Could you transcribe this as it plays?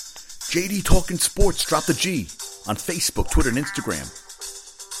JD Talking Sports, drop the G on Facebook, Twitter, and Instagram,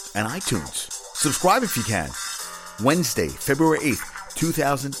 and iTunes. Subscribe if you can. Wednesday, February 8th,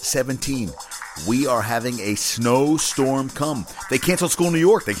 2017. We are having a snowstorm come. They canceled school in New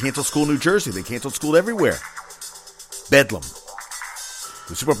York. They canceled school in New Jersey. They canceled school everywhere. Bedlam.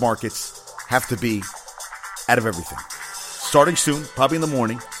 The supermarkets have to be out of everything. Starting soon, probably in the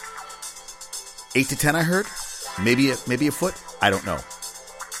morning. 8 to 10, I heard. Maybe a foot. I don't know.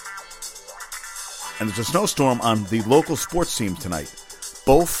 And there's a snowstorm on the local sports teams tonight.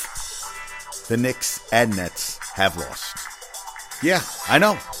 Both the Knicks and Nets have lost. Yeah, I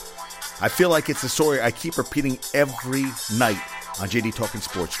know. I feel like it's a story I keep repeating every night on JD Talking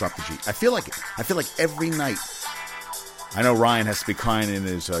Sports, drop the G. I feel like it. I feel like every night. I know Ryan has to be crying in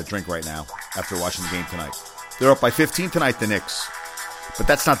his drink right now after watching the game tonight. They're up by 15 tonight, the Knicks. But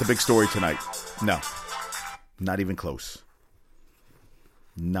that's not the big story tonight. No. Not even close.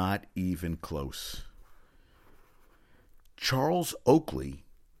 Not even close. Charles Oakley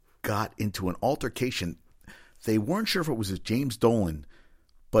got into an altercation. They weren't sure if it was James Dolan,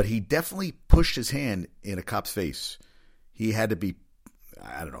 but he definitely pushed his hand in a cop's face. He had to be,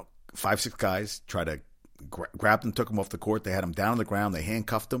 5-6 guys try to grab him, took him off the court. They had him down on the ground. They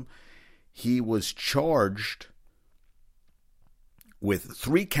handcuffed him. He was charged with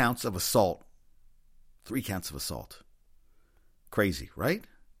 3 counts of assault. 3 counts of assault. Crazy, right?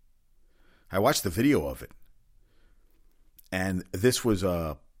 I watched the video of it. And this was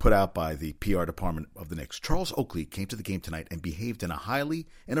put out by the PR department of the Knicks. Charles Oakley came to the game tonight and behaved in a highly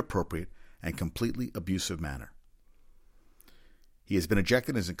inappropriate and completely abusive manner. He has been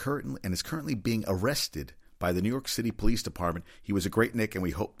ejected and is currently being arrested by the New York City Police Department. He was a great Knick, and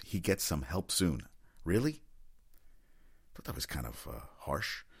we hope he gets some help soon. Really? I thought that was kind of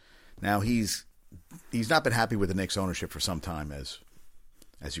harsh. Now, he's not been happy with the Knicks ownership for some time, as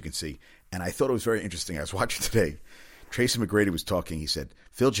you can see. And I thought it was very interesting. I was watching today. Tracy McGrady was talking. He said,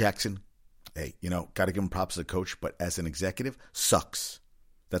 Phil Jackson, hey, got to give him props as a coach, but as an executive, sucks.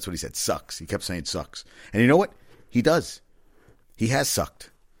 That's what he said, sucks. He kept saying sucks. And you know what? He does. He has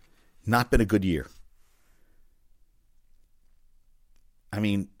sucked. Not been a good year. I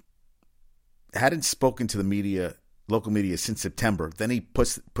mean, hadn't spoken to the media, local media, since September. Then he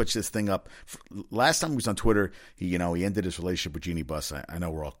puts this thing up. Last time he was on Twitter, he ended his relationship with Jeannie Buss. I know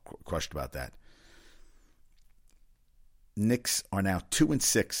we're all crushed about that. Knicks are now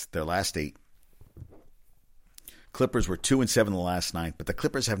 2-6, their last 8. Clippers were 2-7 the last 9, but the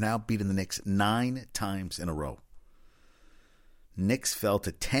Clippers have now beaten the Knicks 9 times in a row. Knicks fell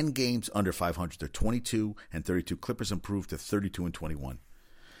to 10 games under 500. They're 22-32. Clippers improved to 32-21.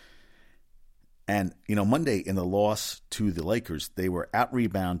 And, Monday in the loss to the Lakers, they were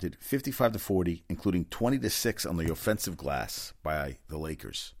out-rebounded 55-40, including 20-6 on the offensive glass by the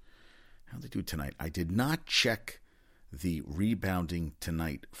Lakers. How did they do tonight? I did not check the rebounding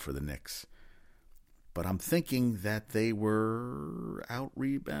tonight for the Knicks, but I'm thinking that they were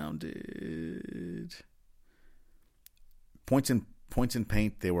out-rebounded. Points in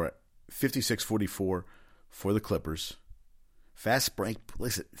paint, they were 56-44 for the Clippers. Fast break,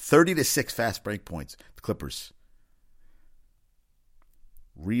 listen, 30-6 fast break points, the Clippers.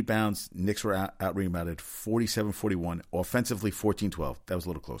 Rebounds, Knicks were out-rebounded 47-41. Offensively, 14-12. That was a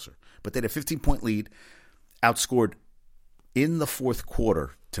little closer. But they had a 15-point lead, outscored in the fourth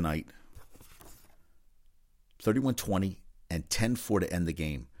quarter tonight, 31-20 and 10-4 to end the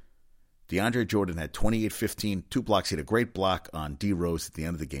game. DeAndre Jordan had 28-15, 2 blocks. He had a great block on D. Rose at the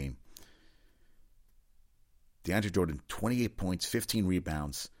end of the game. DeAndre Jordan, 28 points, 15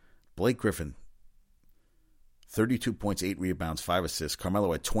 rebounds. Blake Griffin, 32 points, 8 rebounds, 5 assists.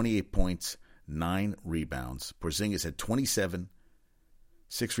 Carmelo had 28 points, 9 rebounds. Porzingis had 27,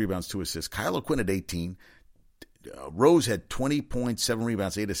 6 rebounds, 2 assists. Kyle O'Quinn had 18. Rose had 20 points, 7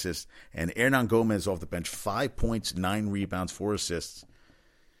 rebounds, 8 assists. And Hernan Gomez off the bench, 5 points, 9 rebounds, 4 assists.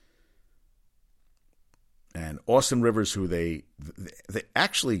 And Austin Rivers, who they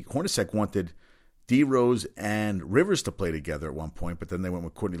actually, Hornacek wanted D. Rose and Rivers to play together at one point, but then they went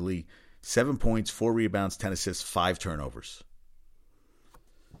with Courtney Lee. 7 points, 4 rebounds, 10 assists, 5 turnovers.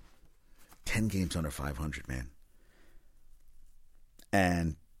 10 games under 500, man.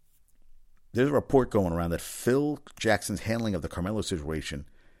 And there's a report going around that Phil Jackson's handling of the Carmelo situation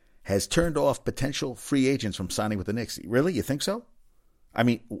has turned off potential free agents from signing with the Knicks. Really? You think so? I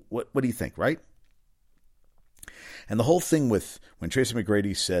mean, what do you think, right? And the whole thing with when Tracy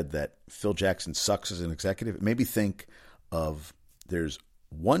McGrady said that Phil Jackson sucks as an executive, it made me think of there's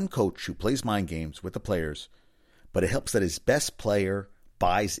one coach who plays mind games with the players, but it helps that his best player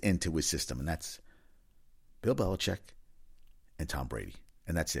buys into his system, and that's Bill Belichick and Tom Brady.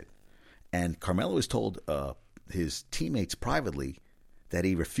 And that's it. And Carmelo has told his teammates privately that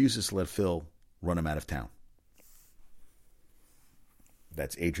he refuses to let Phil run him out of town.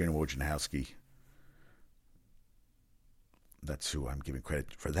 That's Adrian Wojnarowski. That's who I'm giving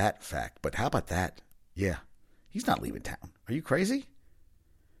credit for that fact. But how about that? Yeah, he's not leaving town. Are you crazy?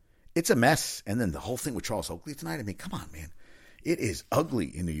 It's a mess. And then the whole thing with Charles Oakley tonight. I mean, come on, man. It is ugly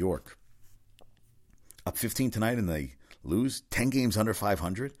in New York. Up 15 tonight and they lose 10 games under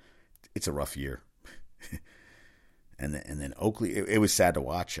 500. It's a rough year. and then Oakley, it was sad to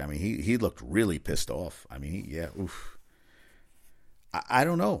watch. I mean, he looked really pissed off. I mean, oof. I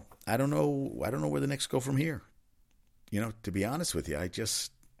don't know. I don't know where the Knicks go from here. To be honest with you,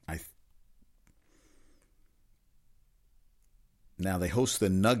 now they host the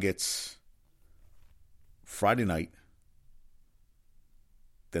Nuggets Friday night.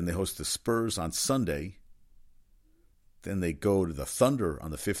 Then they host the Spurs on Sunday. Then they go to the Thunder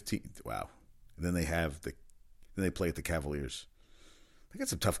on the 15th. Wow. And then they play at the Cavaliers. They got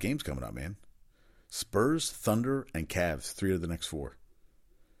some tough games coming up, man. Spurs, Thunder, and Cavs, 3 of the next 4.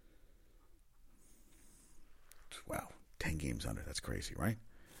 Wow. 10 games under. That's crazy, right?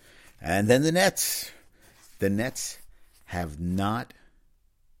 And then the Nets. The Nets have not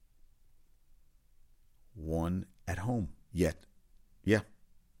won at home yet. Yeah.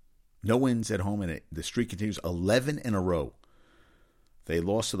 No wins at home, and the streak continues 11 in a row. They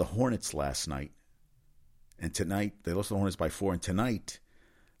lost to the Hornets last night. And tonight, they lost to the Hornets by 4. And tonight,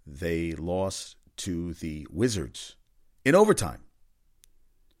 they lost to the Wizards in overtime.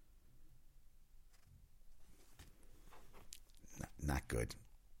 Not good.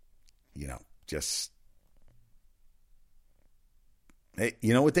 You know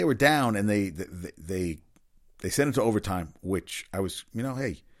what? They were down, and they sent it to overtime, which I was,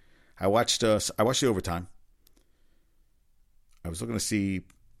 hey, I watched the overtime. I was looking to see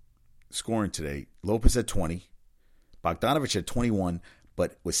scoring today. Lopez had 20. Bogdanovich had 21,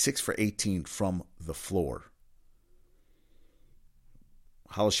 but was 6 for 18 from the floor.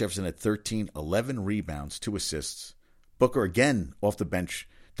 Hollis Jefferson had 13, 11 rebounds, 2 assists. Booker again off the bench,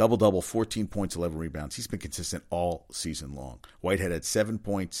 double-double, 14 points, 11 rebounds. He's been consistent all season long. Whitehead had 7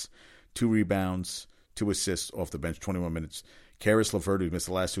 points, 2 rebounds, 2 assists off the bench, 21 minutes. Karis LeVert, who missed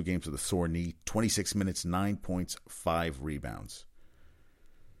the last 2 games with a sore knee, 26 minutes, 9 points, 5 rebounds.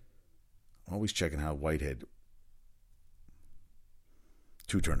 Always checking how Whitehead,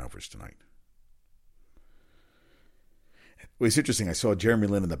 2 turnovers tonight. Well, it's interesting. I saw Jeremy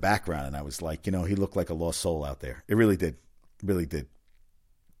Lin in the background, and I was like, he looked like a lost soul out there. It really did. Really did.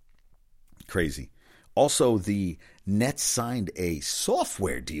 Crazy. Also, the Nets signed a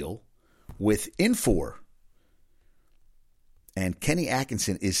software deal with Infor. And Kenny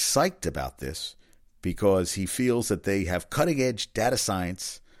Atkinson is psyched about this because he feels that they have cutting-edge data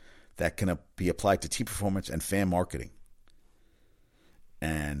science that can be applied to team performance and fan marketing.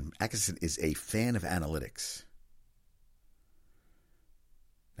 And Atkinson is a fan of analytics.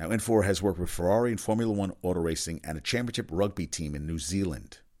 Now, Infor has worked with Ferrari and Formula One auto racing and a championship rugby team in New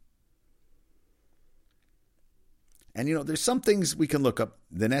Zealand. And, there's some things we can look up.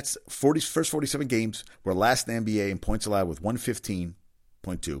 The Nets' first 47 games were last in the NBA in points allowed with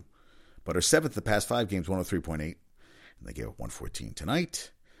 115.2, but are 7th the past 5 games, 103.8. And they gave up 114 tonight.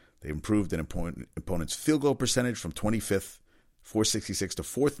 They improved an opponent's field goal percentage from 25th, 466, to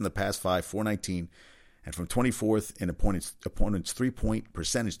 4th in the past 5, 419. And from 24th in opponent's three-point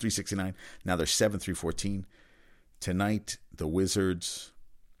percentage, 369. Now they're 7th, 314. Tonight, the Wizards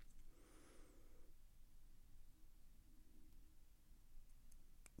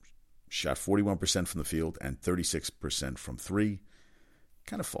shot 41% from the field and 36% from 3.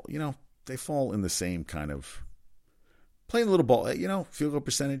 Kind of fall, they fall in the same kind of playing a little ball, field goal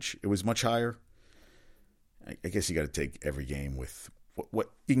percentage. It was much higher. I guess you got to take every game with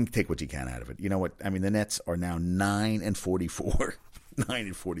what you can take what you can out of it. You know what? I mean, the Nets are now 9-44.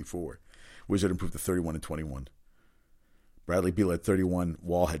 9-44. Wizard improved to 31-21. Bradley Beal had 31.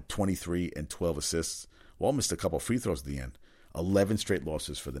 Wall had 23 and 12 assists. Wall missed a couple free throws at the end. 11 straight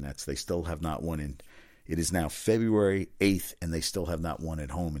losses for the Nets. They still have not won in. It is now February 8th, and they still have not won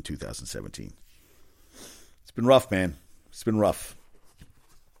at home in 2017. It's been rough, man. It's been rough.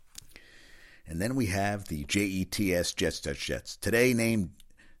 And then we have the JETS Jets. Today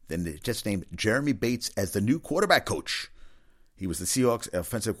the Jets named Jeremy Bates as the new quarterback coach. He was the Seahawks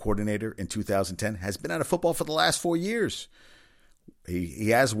offensive coordinator in 2010, has been out of football for the last 4 years. He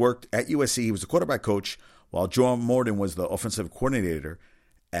has worked at USC. He was the quarterback coach, while Joe Morton was the offensive coordinator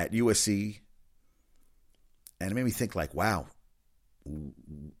at USC. And it made me think wow,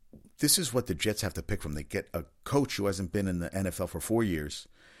 this is what the Jets have to pick from. They get a coach who hasn't been in the NFL for 4 years,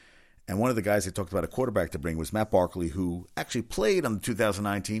 And one of the guys they talked about a quarterback to bring was Matt Barkley, who actually played on the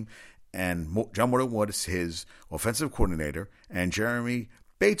 2009 team. And John Wooden was his offensive coordinator, and Jeremy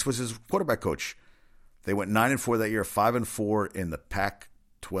Bates was his quarterback coach. They went 9-4 that year, 5-4 in the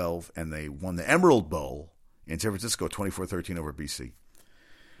Pac-12, and they won the Emerald Bowl in San Francisco, 24-13 over BC.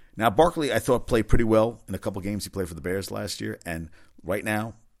 Now, Barkley, I thought, played pretty well in a couple games he played for the Bears last year. And right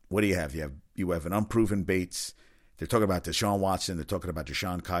now, what do you have? You have an unproven Bates. They're talking about Deshaun Watson. They're talking about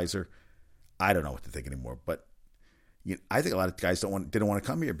Deshaun Kaiser. I don't know what to think anymore. But I think a lot of guys didn't want to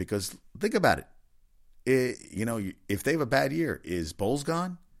come here because think about it. If they have a bad year, is Bowles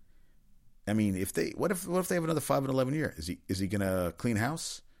gone? I mean, what if they have another 5-11 year? Is he going to clean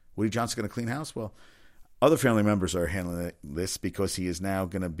house? Woody Johnson going to clean house? Well, other family members are handling this because he is now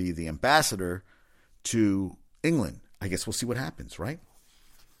going to be the ambassador to England. I guess we'll see what happens, right?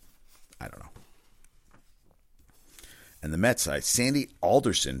 I don't know. And the Mets side, Sandy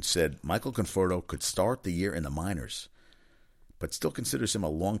Alderson said Michael Conforto could start the year in the minors, but still considers him a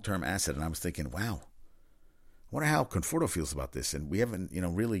long-term asset. And I was thinking, wow, I wonder how Conforto feels about this. And we haven't,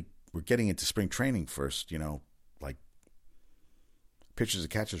 really, we're getting into spring training first, like pitchers and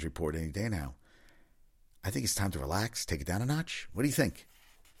catchers report any day now. I think it's time to relax, take it down a notch. What do you think?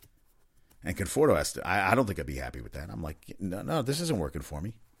 And Conforto has to, I don't think I'd be happy with that. I'm like, no, this isn't working for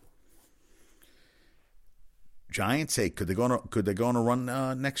me. Giants, hey, could they go on a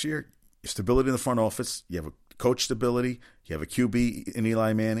run next year? Stability in the front office. You have a coach stability. You have a QB in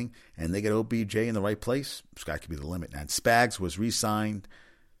Eli Manning, and they get OBJ in the right place. Sky could be the limit. And Spags was re-signed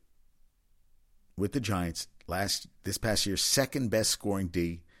with the Giants this past year, second best scoring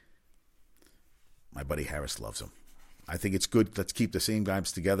D. My buddy Harris loves him. I think it's good. Let's keep the same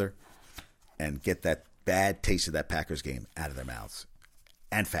guys together and get that bad taste of that Packers game out of their mouths,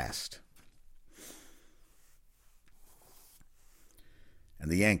 and fast. And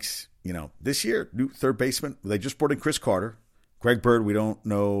the Yanks, this year, new third baseman, they just brought in Chris Carter. Greg Bird, we don't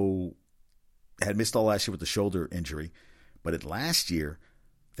know, had missed all last year with the shoulder injury. But last year,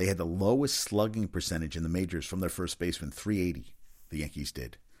 they had the lowest slugging percentage in the majors from their first baseman, 380, the Yankees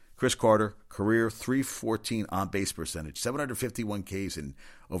did. Chris Carter, career 314 on-base percentage, 751 Ks in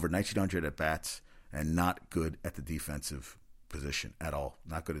over 1,900 at-bats, and not good at the defensive position at all.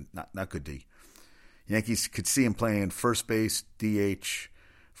 Not good, not good D. Yankees could see him playing first base, DH,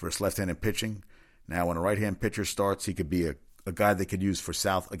 versus left-handed pitching. Now, when a right-hand pitcher starts, he could be a guy they could use for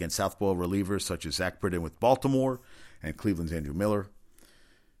against southpaw relievers, such as Zach Britton with Baltimore and Cleveland's Andrew Miller.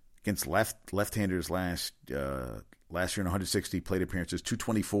 Against left-handers last year in 160 plate appearances,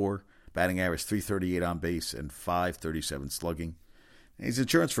 224, batting average 338 on base, and 537 slugging. And he's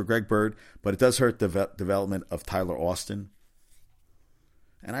insurance for Greg Bird, but it does hurt the development of Tyler Austin.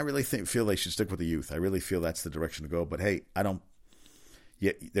 And I really feel they should stick with the youth. I really feel that's the direction to go. But hey,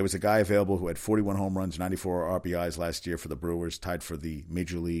 there was a guy available who had 41 home runs, 94 RBIs last year for the Brewers, tied for the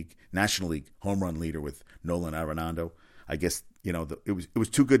National League home run leader with Nolan Arenado. I guess it was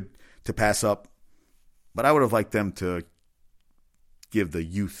too good to pass up. But I would have liked them to give the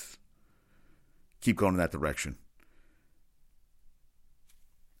youth, keep going in that direction.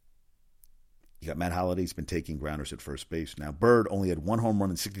 You got Matt Holliday's been taking grounders at first base. Now, Bird only had one home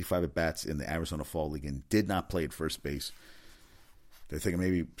run and 65 at-bats in the Arizona Fall League and did not play at first base. They're thinking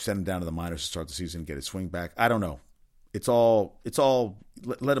maybe send him down to the minors to start the season, get his swing back. I don't know. It's all.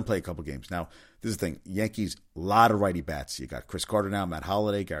 Let him play a couple games. Now, this is the thing. Yankees, a lot of righty bats. You got Chris Carter now, Matt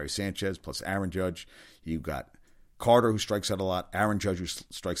Holliday, Gary Sanchez, plus Aaron Judge. You got Carter, who strikes out a lot, Aaron Judge, who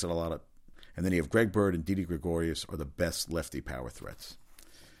strikes out a lot. And then you have Greg Bird and Didi Gregorius are the best lefty power threats.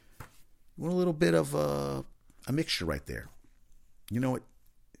 You want a little bit of a mixture right there. You know what?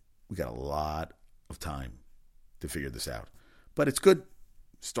 We got a lot of time to figure this out. But it's good.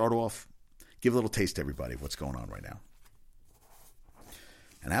 Start off. Give a little taste to everybody of what's going on right now.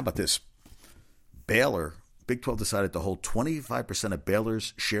 And how about this? Baylor, Big 12 decided to hold 25% of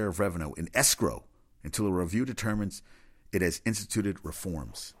Baylor's share of revenue in escrow until a review determines it has instituted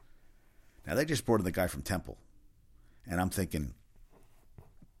reforms. Now, they just brought in the guy from Temple. And I'm thinking,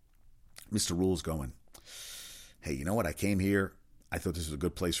 Mr. Rule's going, hey, you know what? I came here. I thought this was a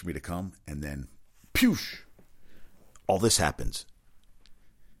good place for me to come. And then, poosh, all this happens.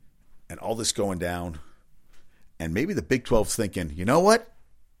 And all this going down. And maybe the Big 12's thinking, you know what?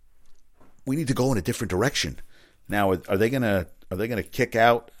 We need to go in a different direction. Now, are they gonna kick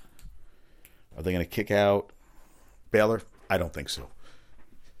out? Are they gonna kick out Baylor? I don't think so.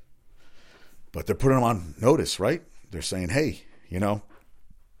 But they're putting them on notice, right? They're saying, hey,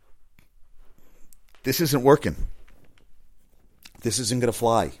 this isn't working. This isn't going to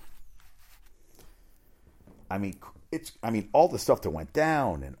fly. I mean, all the stuff that went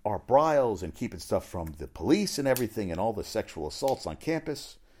down and Art Briles and keeping stuff from the police and everything and all the sexual assaults on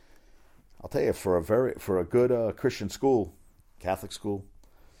campus. I'll tell you, for a good Christian school, Catholic school,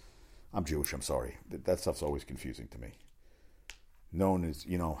 I'm Jewish, I'm sorry. That stuff's always confusing to me. Known as,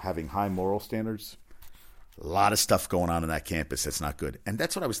 having high moral standards. A lot of stuff going on that campus that's not good. And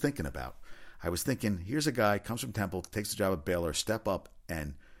that's what I was thinking about. I was thinking, here's a guy, comes from Temple, takes the job at Baylor, step up,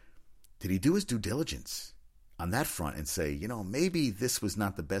 and did he do his due diligence on that front and say, maybe this was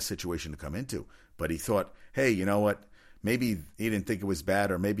not the best situation to come into, but he thought, hey, you know what? Maybe he didn't think it was bad,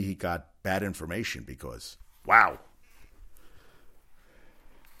 or maybe he got bad information because, wow.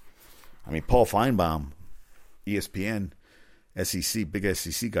 Paul Feinbaum, ESPN, SEC, big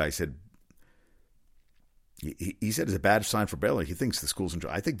SEC guy, said, he said it's a bad sign for Baylor. He thinks the school's in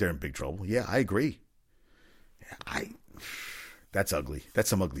trouble. I think they're in big trouble. Yeah, I agree. That's ugly. That's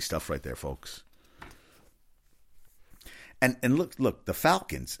some ugly stuff right there, folks. And look, the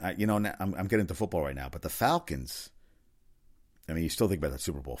Falcons, I'm getting into football right now, but the Falcons, you still think about that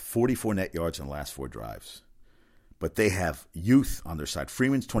Super Bowl, 44 net yards in the last 4 drives. But they have youth on their side.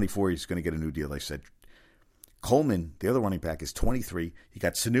 Freeman's 24. He's going to get a new deal, like I said. Coleman, the other running back, is 23. You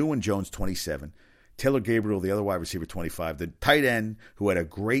got Sanu and Jones, 27. Taylor Gabriel, the other wide receiver, 25. The tight end, who had a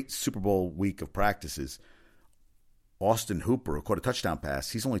great Super Bowl week of practices, Austin Hooper, who caught a touchdown pass,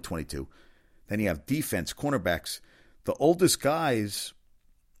 he's only 22. Then you have defense, cornerbacks. The oldest guys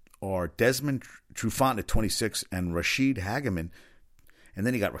are Desmond Trufant at 26 and Rashid Hageman. And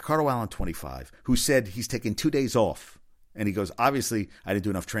then you got Ricardo Allen, 25, who said he's taking 2 days off. And he goes, obviously, I didn't do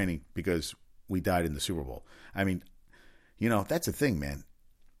enough training because we died in the Super Bowl. That's the thing, man.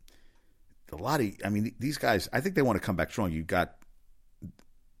 These guys, I think they want to come back strong. You got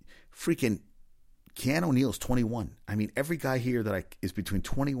freaking Keanu O'Neal's 21. Every guy here that is between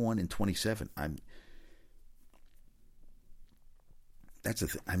 21 and 27. That's the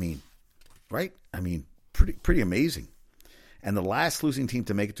thing. Right? Pretty amazing. And the last losing team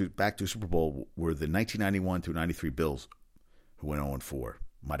to make it back to Super Bowl were the 1991 through 93 Bills, who went 0-4,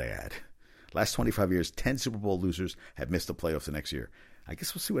 might I add. Last 25 years, 10 Super Bowl losers have missed the playoffs the next year. I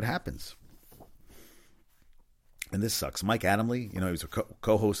guess we'll see what happens. And this sucks. Mike Adamle, he was a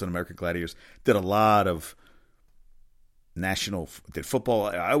co-host on American Gladiators, did a lot of did football.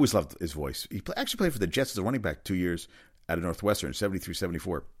 I always loved his voice. He actually played for the Jets as a running back 2 years out of Northwestern,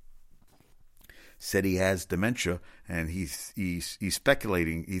 73-74. Said he has dementia, and he's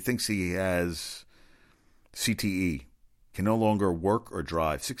speculating. He thinks he has CTE, can no longer work or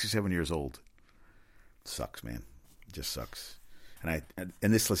drive. 67 years old. Sucks, man. It just sucks. And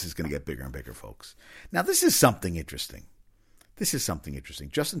this list is going to get bigger and bigger, folks. Now, this is something interesting.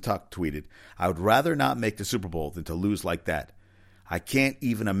 Justin Tuck tweeted, "I would rather not make the Super Bowl than to lose like that. I can't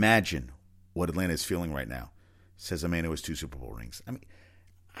even imagine what Atlanta is feeling right now," says a man who has 2 Super Bowl rings.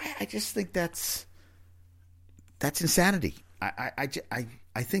 I just think that's insanity. I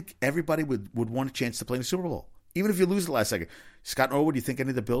think everybody would want a chance to play in the Super Bowl, even if you lose the last second. Scott Norwood, do you think any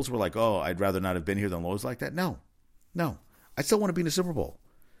of the Bills were like, "Oh, I'd rather not have been here than lose like that"? No. I still want to be in the Super Bowl.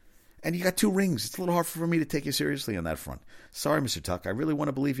 And you got 2 rings. It's a little hard for me to take you seriously on that front. Sorry, Mr. Tuck. I really want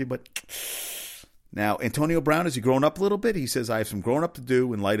to believe you, but... Now, Antonio Brown, has he grown up a little bit? He says, "I have some growing up to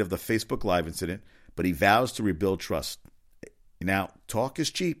do in light of the Facebook Live incident," but he vows to rebuild trust. Now, talk is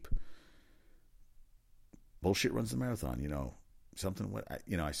cheap. Bullshit runs the marathon,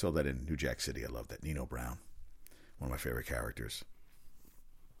 I saw that in New Jack City. I love that. Nino Brown, one of my favorite characters.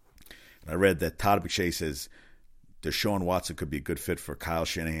 And I read that Todd McShay says Deshaun Watson could be a good fit for Kyle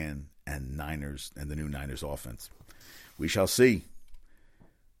Shanahan and the new Niners offense. We shall see.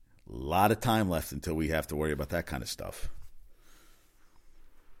 A lot of time left until we have to worry about that kind of stuff.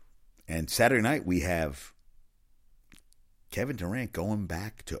 And Saturday night we have Kevin Durant going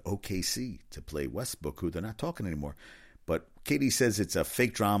back to OKC to play Westbrook, who they're not talking anymore. But KD says it's a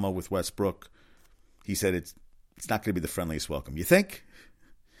fake drama with Westbrook. He said it's not going to be the friendliest welcome. You think?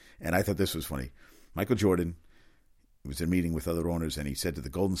 And I thought this was funny. Michael Jordan was in a meeting with other owners, and he said to the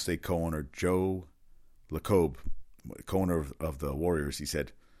Golden State co-owner, Joe Lacob, co-owner of the Warriors, he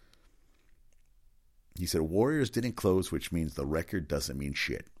said, "Warriors didn't close, which means the record doesn't mean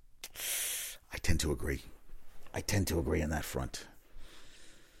shit." I tend to agree on that front.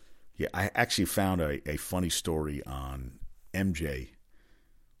 Yeah, I actually found a funny story on MJ.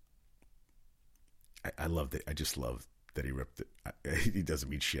 I loved it. I just love that he ripped it. He doesn't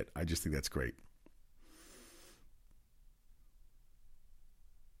mean shit. I just think that's great.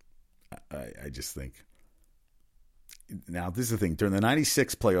 I just think. Now, this is the thing. During the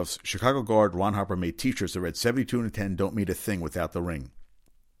 96 playoffs, Chicago guard Ron Harper made T-shirts that read 72 and 10 don't mean a thing without the ring.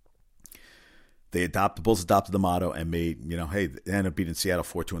 The Bulls adopted the motto and made, hey, they ended up beating Seattle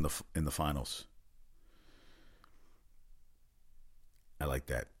 4-2 in the finals. I like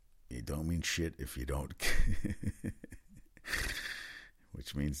that. You don't mean shit if you don't.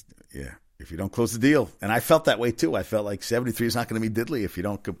 Which means, yeah, if you don't close the deal. And I felt that way too. I felt like 73 is not going to be diddly if you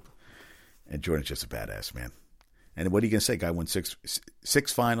don't. And Jordan's just a badass, man. And what are you going to say? Guy won six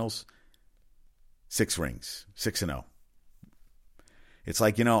finals, 6 rings, 6-0. It's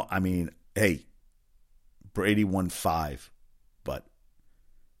like, hey, Brady won 5, but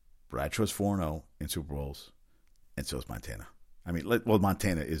Bradshaw's 4-0 in Super Bowls, and so is Montana.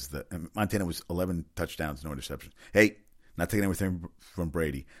 Montana was 11 touchdowns, no interceptions. Hey, not taking anything from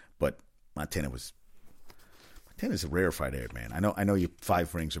Brady, but Montana's a rarefied air, man. I know you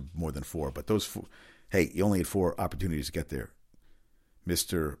 5 rings are more than 4, but those 4, hey, you only had 4 opportunities to get there.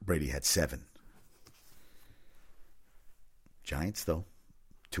 Mr. Brady had 7. Giants, though,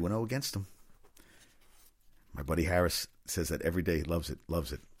 2-0 against them. My buddy Harris says that every day. He loves it.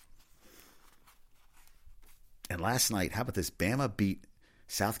 And last night, how about this? Bama beat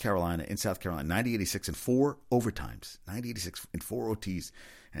South Carolina in South Carolina, 90-86 in 4 overtimes. 90-86 in 4 OTs.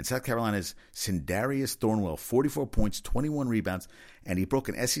 And South Carolina's Sindarius Thornwell, 44 points, 21 rebounds, and he broke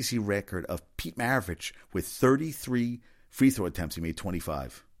an SEC record of Pete Maravich with 33 free throw attempts. He made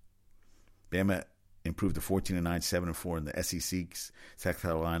 25. Bama improved to 14-9, 7-4 in the SEC. South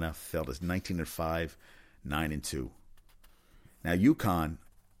Carolina fell to 19-5, 9-2. Now UConn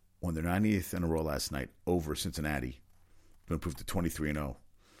won their 90th in a row last night over Cincinnati, to improve to 23-0.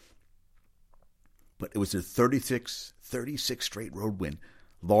 But it was their 36 straight road win,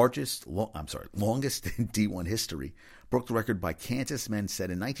 longest in D1 history. Broke the record by Kansas men set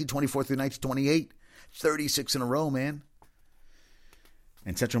in 1924 through 1928. 36 in a row, man.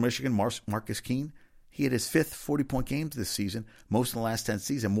 And Central Michigan, Marcus Keene, he had his 5th 40-point game this season, most in the last 10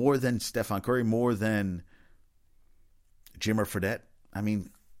 seasons, more than Stephon Curry, more than Jimmer Fredette. I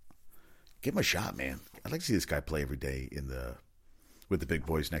mean, give him a shot, man. I'd like to see this guy play every day with the big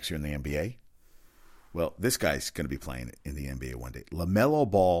boys next year in the NBA. Well, this guy's going to be playing in the NBA one day. LaMelo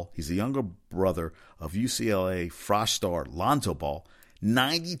Ball, he's the younger brother of UCLA Frost star Lonzo Ball.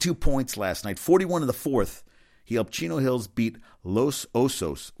 92 points last night, 41 in the 4th. He helped Chino Hills beat Los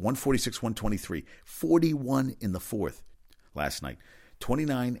Osos, 146-123. 41 in the 4th last night.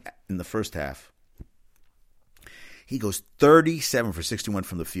 29 in the first half. He goes 37 for 61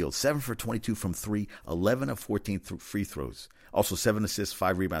 from the field, 7 for 22 from 3, 11 of 14 free throws. Also 7 assists,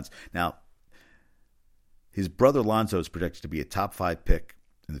 5 rebounds. Now, his brother Lonzo is projected to be a top 5 pick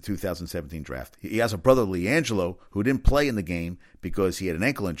in the 2017 draft. He has a brother, LiAngelo, who didn't play in the game because he had an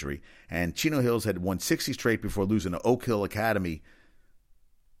ankle injury. And Chino Hills had won 60 straight before losing to Oak Hill Academy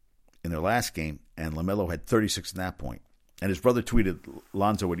in their last game. And LaMelo had 36 at that point. And his brother tweeted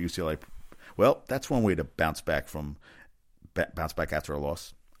Lonzo at UCLA. Well, that's one way to bounce back after a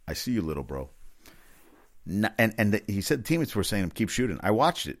loss. I see you, little bro. And he said the teammates were saying, keep shooting. I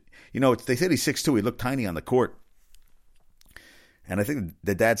watched it. They said he's 6'2". He looked tiny on the court. And I think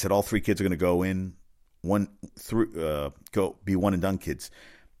the dad said all 3 kids are going to go in, be one and done kids.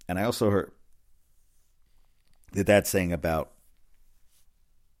 And I also heard the dad saying about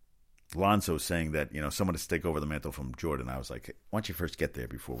Lonzo saying that, someone to take over the mantle from Jordan. I was like, hey, why don't you first get there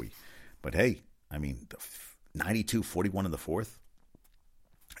before we... But hey, 92, 41 in the 4th.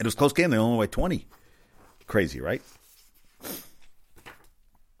 It was a close game. They only won by 20. Crazy, right?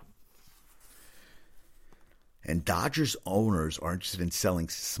 And Dodgers owners are interested in selling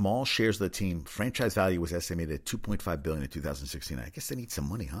small shares of the team. Franchise value was estimated at $2.5 billion in 2016. I guess they need some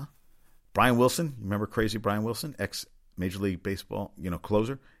money, huh? Brian Wilson, remember crazy Brian Wilson, ex-Major League Baseball,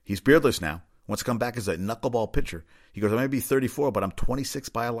 closer? He's beardless now. Wants to come back as a knuckleball pitcher. He goes, I may be 34, but I'm 26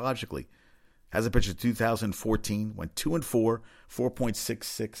 biologically. Hasn't pitched in 2014. Went 2-4,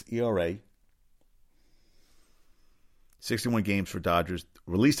 4.66 ERA. 61 games for Dodgers.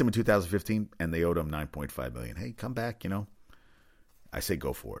 Released him in 2015, and they owed him $9.5 million. Hey, come back, I say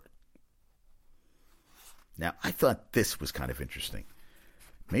go for it. Now, I thought this was kind of interesting.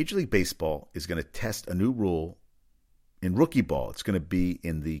 Major League Baseball is going to test a new rule in rookie ball. It's going to be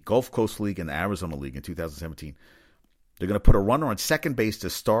in the Gulf Coast League and the Arizona League in 2017. They're going to put a runner on second base to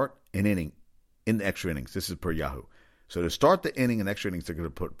start an inning in the extra innings. This is per Yahoo. So to start the inning in extra innings, they're going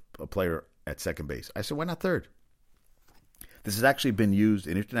to put a player at second base. I said, why not third? This has actually been used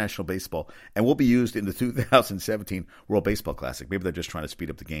in international baseball and will be used in the 2017 World Baseball Classic. Maybe they're just trying to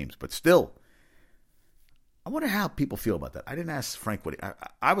speed up the games. But still, I wonder how people feel about that. I didn't ask Frank what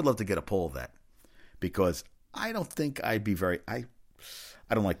I would love to get a poll of that because I don't think I'd be I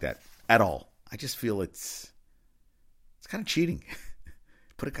don't like that at all. I just feel it's kind of cheating.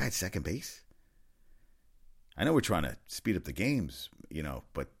 Put a guy at second base. I know we're trying to speed up the games,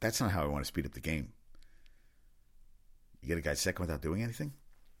 but that's not how I want to speed up the game. You get a guy second without doing anything?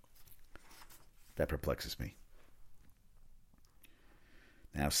 That perplexes me.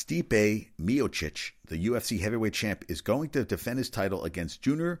 Now, Stipe Miocic, the UFC heavyweight champ, is going to defend his title against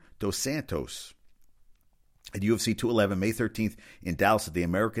Junior Dos Santos at UFC 211, May 13th in Dallas at the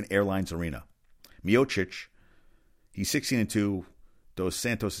American Airlines Arena. Miocic, he's 16-2. Dos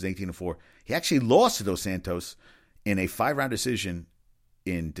Santos is 18-4. He actually lost to Dos Santos in a 5-round decision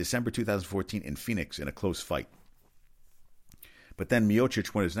in December 2014 in Phoenix in a close fight. But then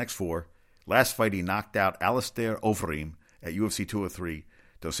Miocic won his next 4. Last fight, he knocked out Alistair Overeem at UFC 203.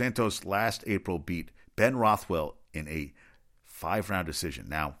 Dos Santos last April beat Ben Rothwell in a 5-round decision.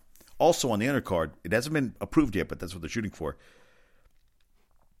 Now, also on the undercard, it hasn't been approved yet, but that's what they're shooting for.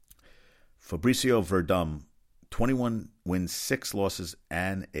 Fabricio Verdum, 21 wins, 6 losses,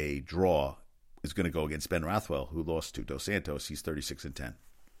 and a draw, is going to go against Ben Rothwell, who lost to Dos Santos. He's 36-10.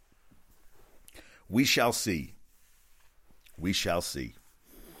 We shall see. We shall see.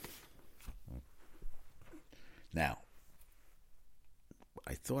 Now,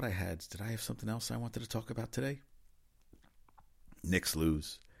 I thought did I have something else I wanted to talk about today? Knicks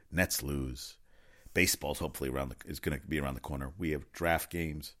lose. Nets lose. Baseball's hopefully is going to be around the corner. We have draft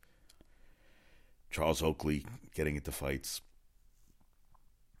games. Charles Oakley getting into fights.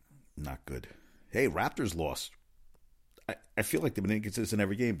 Not good. Hey, Raptors lost. I feel like they've been inconsistent in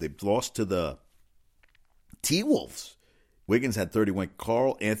every game. They've lost to the T-Wolves. Wiggins had 31.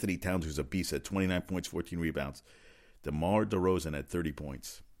 Karl Anthony Towns, who's a beast, had 29 points, 14 rebounds. DeMar DeRozan had 30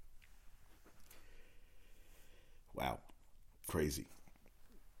 points. Wow. Crazy.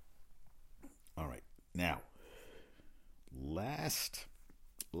 All right. Now, last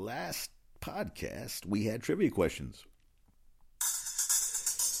podcast, we had trivia questions.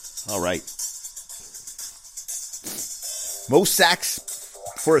 All right. Most sacks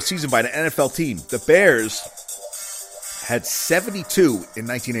for a season by an NFL team. The Bears had 72 in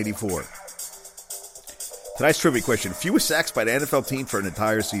 1984. Tonight's trivia question. Fewest sacks by an NFL team for an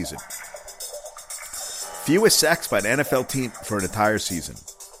entire season. Fewest sacks by an NFL team for an entire season.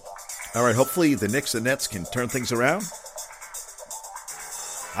 All right, hopefully the Knicks and Nets can turn things around.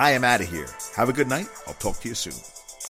 I am out of here. Have a good night. I'll talk to you soon.